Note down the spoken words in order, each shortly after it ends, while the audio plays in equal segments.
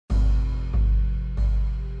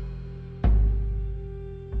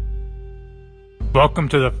Welcome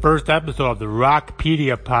to the first episode of the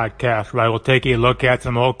Rockpedia podcast, where I will take a look at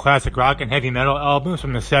some old classic rock and heavy metal albums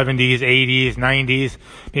from the 70s, 80s, 90s,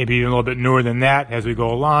 maybe even a little bit newer than that as we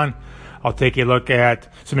go along. I'll take a look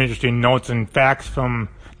at some interesting notes and facts from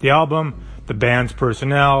the album, the band's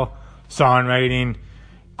personnel, songwriting,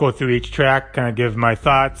 go through each track, kind of give my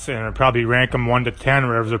thoughts, and I'll probably rank them 1 to 10,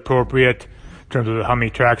 wherever's appropriate in terms of how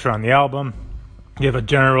many tracks are on the album. Give a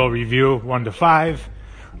general review, 1 to 5,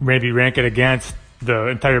 maybe rank it against the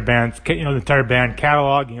entire band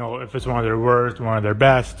catalog, if it's one of their worst, one of their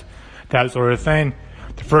best, that sort of thing.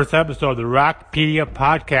 The first episode of the Rockpedia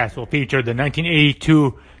podcast will feature the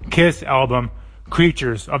 1982 Kiss album,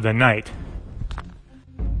 Creatures of the Night.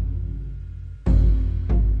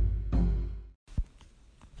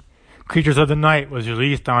 Creatures of the Night was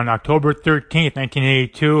released on October 13th,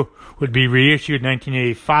 1982, would be reissued in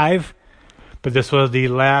 1985. But this was the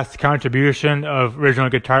last contribution of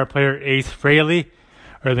original guitar player Ace Frehley,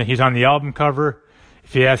 or that he's on the album cover.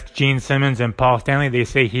 If you ask Gene Simmons and Paul Stanley, they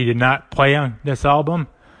say he did not play on this album.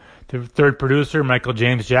 The third producer, Michael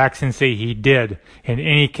James Jackson, say he did. In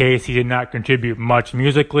any case, he did not contribute much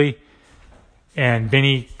musically. And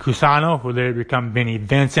Vinnie Cusano, who later became Vinnie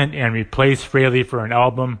Vincent and replaced Frehley for an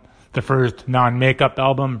album, the first non-makeup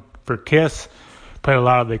album for Kiss, played a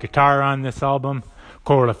lot of the guitar on this album,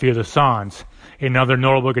 recorded a few of the songs. Another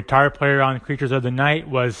notable guitar player on Creatures of the Night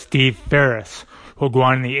was Steve Ferris, who would go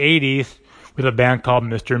on in the 80s with a band called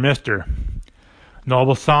Mr. Mister.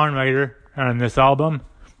 Notable songwriter on this album,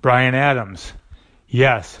 Bryan Adams.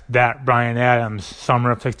 Yes, that Bryan Adams, Summer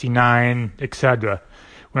of 69, etc.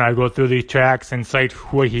 When I go through these tracks and cite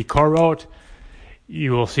what he co-wrote,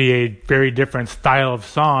 you will see a very different style of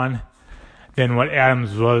song than what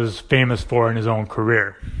Adams was famous for in his own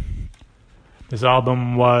career. This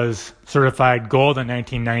album was certified gold in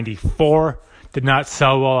 1994. Did not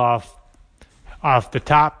sell well off the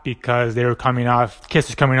top because Kiss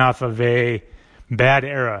is coming off of a bad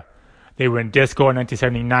era. They went disco in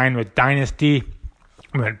 1979 with Dynasty,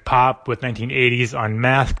 went pop with 1980's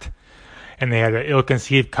Unmasked, and they had an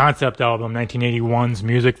ill-conceived concept album, 1981's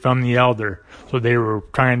Music from the Elder. So they were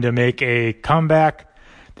trying to make a comeback.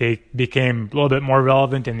 They became a little bit more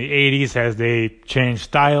relevant in the 80s as they changed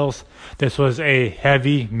styles. This was a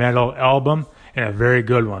heavy metal album and a very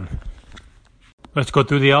good one. Let's go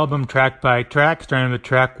through the album track by track, starting with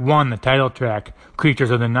track 1, the title track, Creatures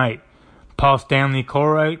of the Night. Paul Stanley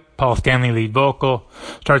co-write, Paul Stanley lead vocal.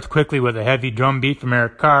 Starts quickly with a heavy drum beat from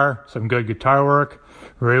Eric Carr, some good guitar work,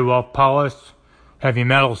 very well polished heavy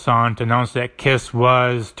metal song to announce that Kiss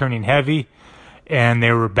was turning heavy, and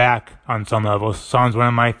they were back on some levels. Song's one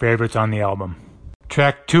of my favorites on the album.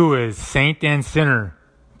 Track 2 is Saint and Sinner.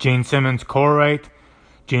 Gene Simmons co-write,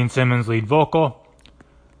 Gene Simmons lead vocal.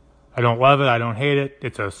 I don't love it, I don't hate it.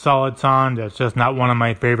 It's a solid song that's just not one of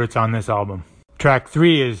my favorites on this album. Track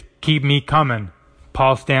 3 is Keep Me Comin'.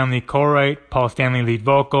 Paul Stanley co-write, Paul Stanley lead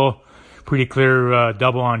vocal. Pretty clear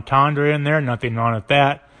double entendre in there, nothing wrong with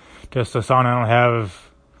that. Just a song I don't have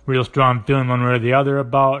real strong feeling one way or the other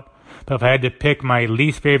about. But if I had to pick my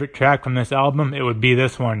least favorite track from this album, it would be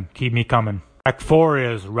this one, Keep Me Comin'. Track 4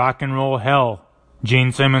 is Rock and Roll Hell.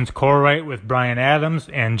 Gene Simmons co-write with Bryan Adams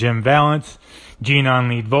and Jim Vallance. Gene on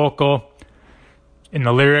lead vocal. In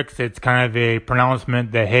the lyrics, it's kind of a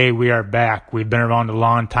pronouncement that, hey, we are back. We've been around a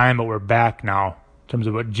long time, but we're back now. In terms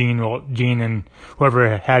of what Gene and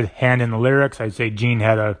whoever had hand in the lyrics, I'd say Gene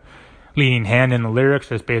had a leading hand in the lyrics,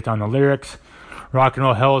 just based on the lyrics. Rock and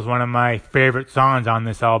Roll Hell is one of my favorite songs on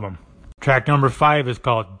this album. Track number 5 is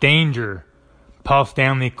called Danger. Paul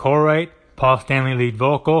Stanley co-write, Paul Stanley lead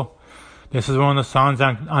vocal. This is one of the songs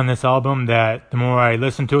on this album that the more I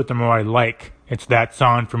listen to it, the more I like. It's that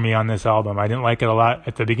song for me on this album. I didn't like it a lot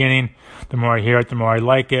at the beginning. The more I hear it, the more I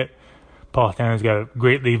like it. Paul Stanley's got a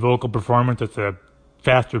great lead vocal performance. It's a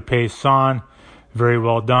faster paced song. Very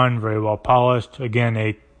well done, very well polished. Again,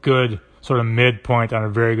 a good sort of midpoint on a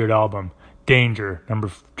very good album. Danger,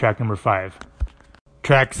 track number 5.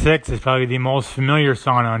 Track 6 is probably the most familiar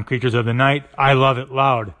song on Creatures of the Night, I Love It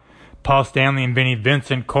Loud. Paul Stanley and Vinnie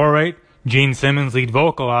Vincent co-write, Gene Simmons lead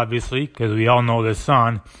vocal, obviously, because we all know this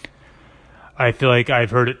song. I feel like I've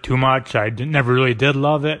heard it too much. I never really did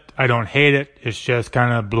love it. I don't hate it. It's just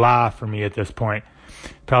kind of blah for me at this point.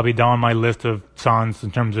 Probably down my list of songs in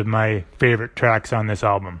terms of my favorite tracks on this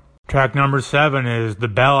album. Track number 7 is the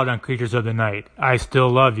ballad on Creatures of the Night, I Still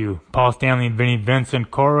Love You. Paul Stanley and Vinnie Vincent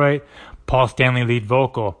co-write, Paul Stanley lead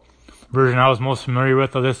vocal. Version I was most familiar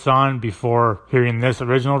with of this song before hearing this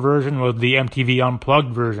original version was the MTV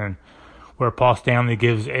Unplugged version, where Paul Stanley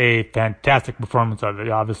gives a fantastic performance of it.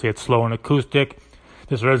 Obviously, it's slow and acoustic.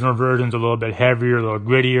 This original version's a little bit heavier, a little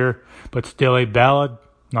grittier, but still a ballad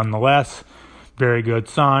nonetheless. Very good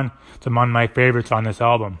song. It's among my favorites on this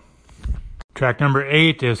album. Track number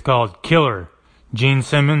 8 is called Killer. Gene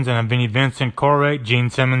Simmons and Vinnie Vincent co-write. Gene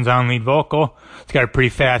Simmons on lead vocal. It's got a pretty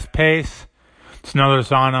fast pace. It's another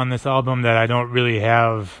song on this album that I don't really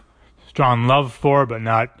have strong love for, but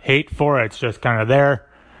not hate for. It's just kind of there.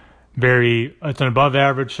 It's an above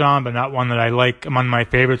average song, but not one that I like. Among my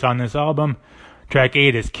favorites on this album. Track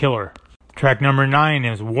 8 is Killer. Track number 9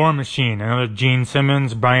 is War Machine. Another Gene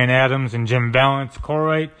Simmons, Bryan Adams, and Jim Vallance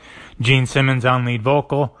co-write. Gene Simmons on lead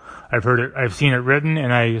vocal. I've seen it written,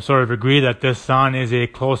 and I sort of agree that this song is a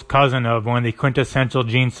close cousin of one of the quintessential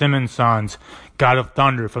Gene Simmons songs, God of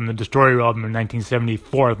Thunder, from the Destroyer album in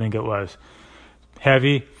 1974, I think it was.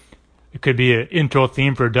 Heavy. It could be an intro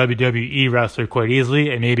theme for a WWE wrestler quite easily,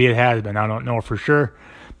 and maybe it has been. I don't know for sure,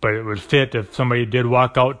 but it would fit if somebody did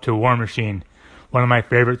walk out to War Machine. One of my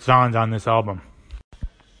favorite songs on this album.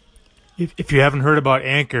 If you haven't heard about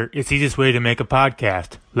Anchor, it's the easiest way to make a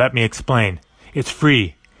podcast. Let me explain. It's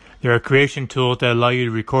free. There are creation tools that allow you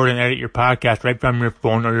to record and edit your podcast right from your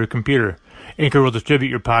phone or your computer. Anchor will distribute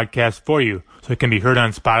your podcast for you, so it can be heard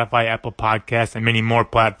on Spotify, Apple Podcasts, and many more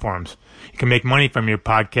platforms. You can make money from your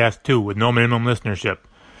podcast, too, with no minimum listenership.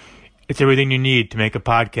 It's everything you need to make a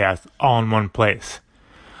podcast, all in one place.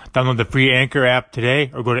 Download the free Anchor app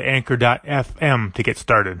today, or go to anchor.fm to get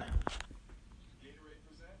started.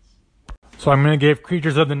 So I'm going to give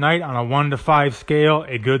Creatures of the Night on a 1 to 5 scale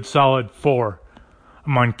a good solid 4.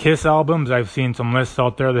 Among Kiss albums, I've seen some lists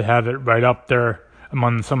out there that have it right up there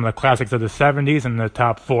among some of the classics of the 70s in the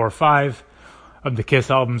top 4 or 5 of the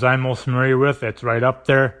Kiss albums I'm most familiar with. It's right up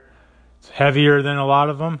there. It's heavier than a lot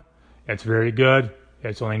of them. It's very good.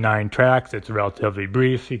 It's only 9 tracks. It's relatively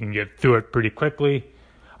brief. You can get through it pretty quickly.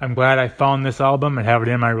 I'm glad I found this album and have it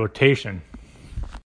in my rotation.